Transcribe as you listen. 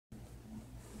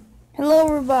Hello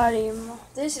everybody,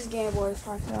 this is Gameboy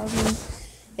 5000,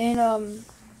 and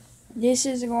this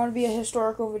is going to be a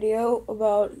historical video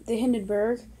about the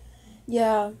Hindenburg.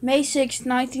 Yeah, May 6th,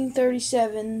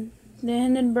 1937, the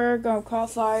Hindenburg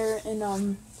caught fire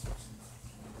and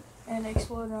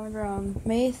exploded on the ground.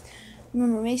 May 6th,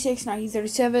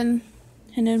 1937,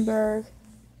 Hindenburg.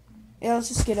 Yeah, let's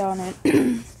just get on it.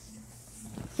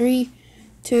 3,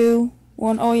 2,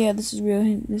 1. Oh yeah, this is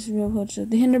real. This is real footage.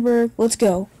 The Hindenburg. Let's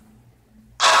go.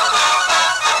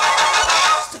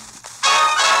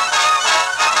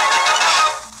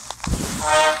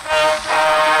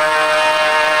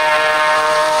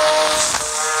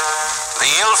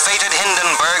 Ill-fated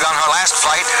Hindenburg on her last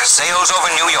flight sails over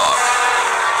New York.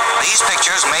 These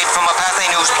pictures, made from a Pathé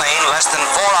News plane less than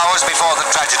 4 hours before the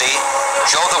tragedy,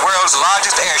 show the world's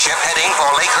largest airship heading for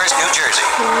Lakehurst, New Jersey.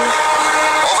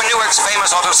 Over Newark's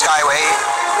famous auto skyway,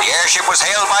 the airship was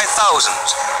hailed by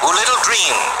thousands who little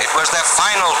dreamed it was their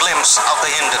final glimpse of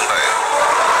the Hindenburg.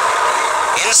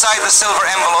 Inside the silver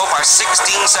envelope are 16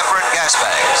 separate gas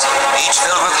bags, each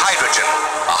filled with hydrogen,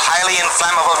 a highly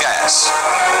inflammable gas.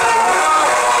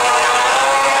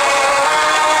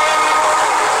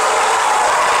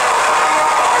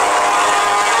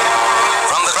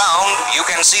 From the ground, you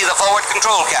can see the forward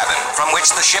control cabin from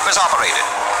which the ship is operated.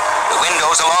 The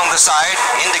windows along the side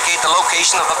indicate the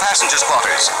location of the passengers'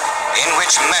 quarters, in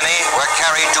which many were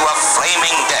carried to a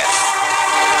flaming death.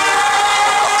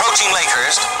 Approaching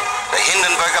Lakehurst, the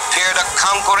Hindenburg appeared a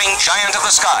conquering giant of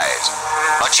the skies,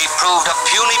 but she proved a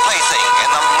puny plaything in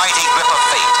the mighty grip of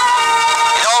fate.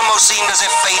 It almost seemed as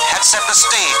if fate had set the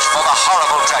stage for the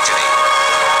horrible tragedy.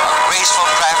 A graceful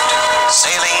craft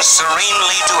sailing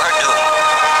serenely to her doom.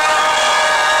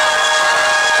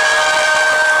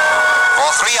 For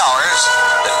 3 hours,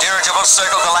 the dirigible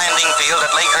circled the landing field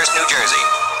at Lakehurst, New Jersey,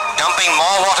 dumping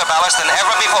more water ballast than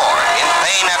ever before in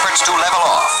vain efforts to level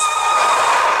off.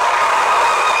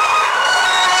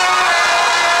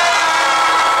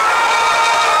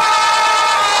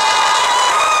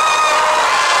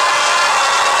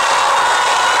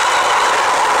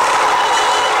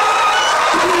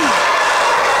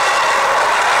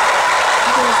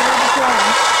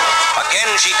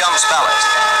 Again she dumps ballast,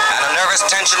 and a nervous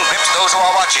tension grips those who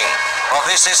are watching, for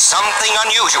this is something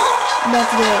unusual. About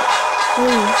to do it.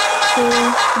 3, 2,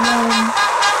 1.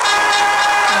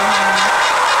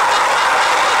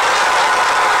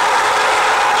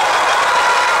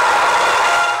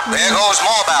 There goes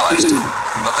more ballast,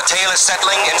 but the tail is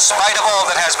settling in spite of all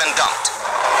that has been dumped.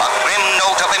 A grim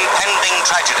note of impending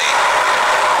tragedy.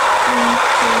 3, 2,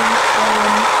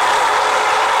 1.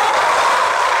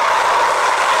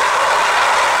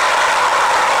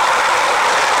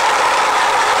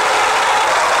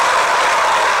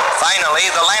 Finally,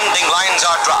 the landing lines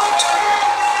are dropped.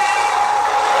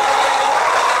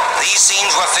 These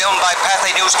scenes were filmed by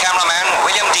Pathé News cameraman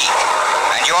William Deek,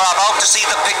 and you are about to see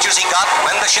the pictures he got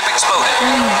when the ship exploded.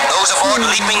 Those aboard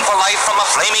leaping for life from a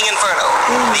flaming inferno.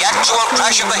 The actual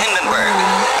crash of the Hindenburg.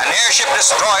 An airship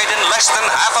destroyed in less than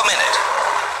half a minute.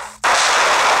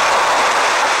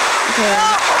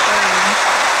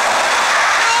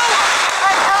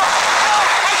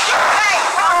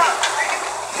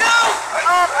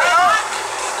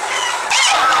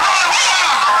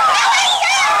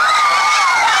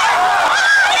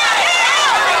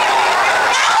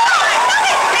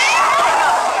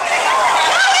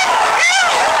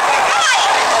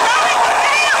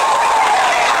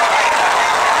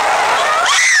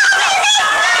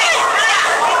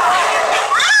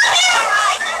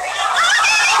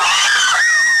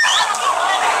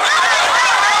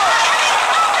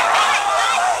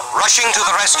 Rushing to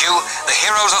the rescue, the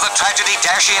heroes of the tragedy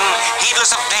dash in,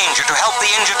 heedless of danger, to help the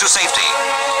injured to safety,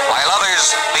 while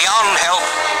others, beyond help,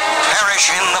 perish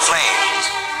in the flames.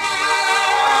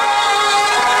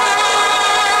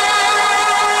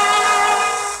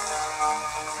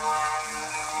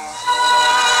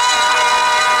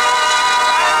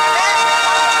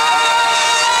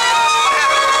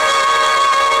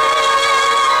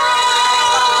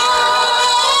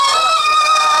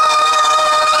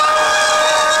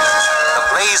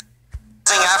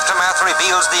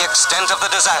 Reveals the extent of the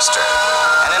disaster.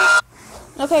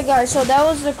 Okay guys, so that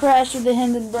was the crash of the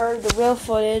Hindenburg, the real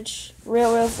footage.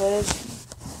 Real footage.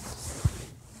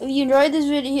 If you enjoyed this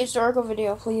historical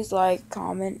video, please like,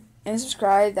 comment, and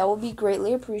subscribe. That would be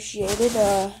greatly appreciated.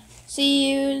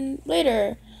 See you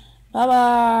later. Bye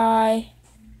bye.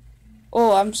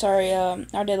 Oh, I'm sorry,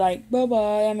 I did like bye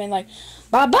bye. I mean like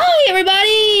bye bye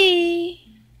everybody.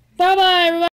 Bye bye everybody.